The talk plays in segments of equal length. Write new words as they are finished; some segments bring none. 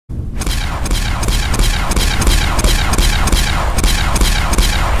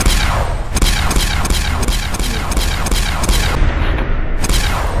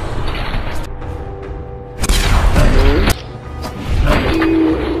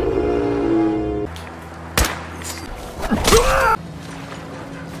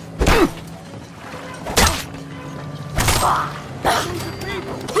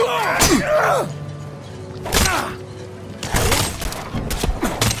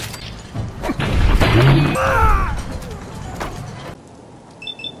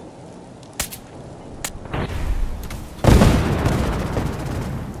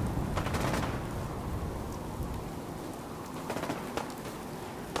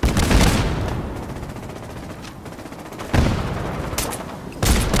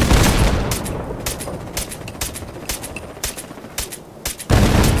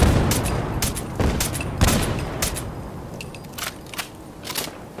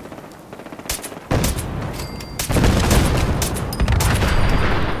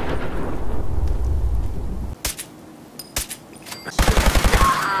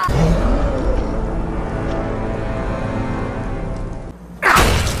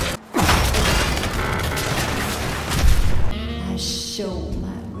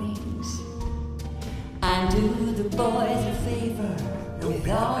do the boys a favor with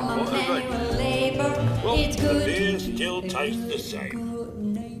all my manual labor. Well, It's the good beer to still be a tastes the good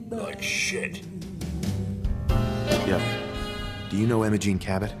same. neighbor. Like shit. Yep. Do you know Imogene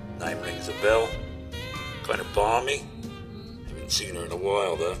Cabot? Name rings a bell. Kind of balmy. Haven't seen her in a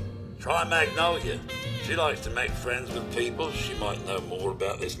while, though. Try Magnolia. She likes to make friends with people. She might know more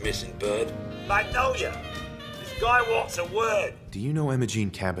about this missing bird. Magnolia! This guy wants a word. Do you know Imogene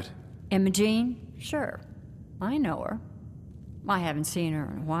Cabot? Imogene? Sure. I know her. I haven't seen her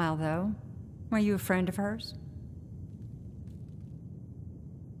in a while, though. Are you a friend of hers?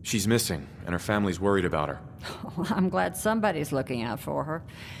 She's missing, and her family's worried about her. Well, I'm glad somebody's looking out for her.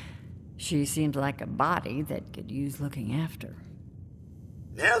 She seems like a body that could use looking after.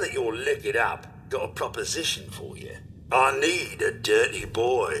 Now that you're licked up, got a proposition for you. I need a dirty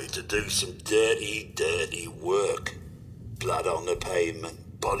boy to do some dirty, dirty work. Blood on the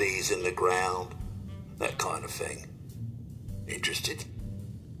pavement, bodies in the ground, that kind of thing. Interested?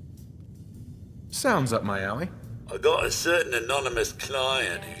 Sounds up my alley. I got a certain anonymous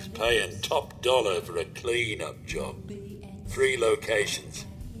client who's paying top dollar for a clean-up job. 3 locations.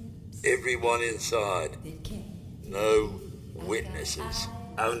 Everyone inside. No witnesses.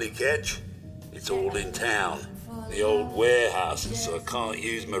 Only catch? It's all in town. The old warehouses, so I can't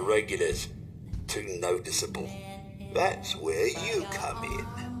use my regulars. Too noticeable. That's where you come in.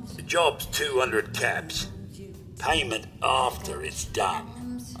 The job's 200 caps. Payment after it's done.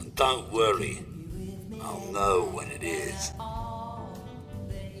 And don't worry, I'll know when it is.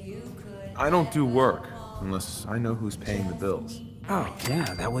 I don't do work unless I know who's paying the bills. Oh,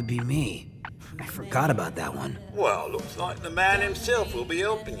 yeah, that would be me. I forgot about that one. Well, looks like the man himself will be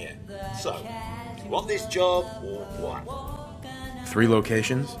helping you. So, do you want this job or what? 3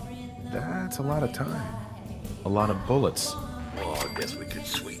 locations? That's a lot of time. A lot of bullets. Well, I guess we could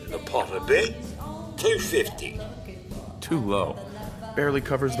sweeten the pot a bit. 250. Too low. Barely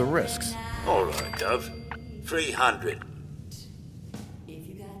covers the risks. All right, Dove. 300.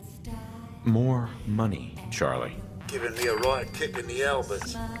 More money, Charlie. Giving me a right kick in the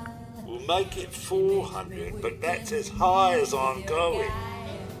elbows. We'll make it 400, but that's as high as I'm going.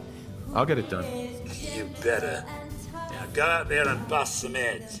 I'll get it done. You better. Now go out there and bust some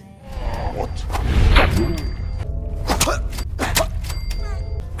heads.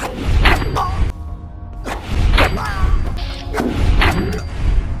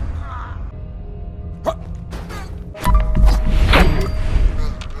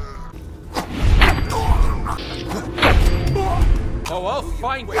 Oh, I'll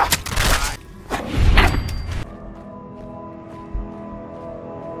find you.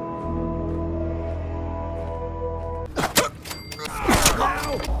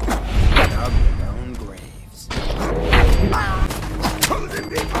 Dug their own graves.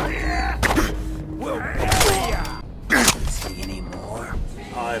 We'll bury ya. See any more?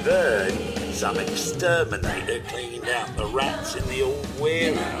 I've heard some exterminator cleaned out the rats in the old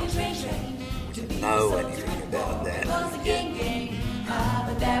warehouses. Didn't know anything about that.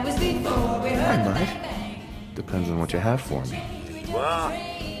 I might. Depends on what you have for me. Well,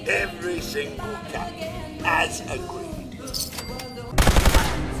 every single cut, as agreed.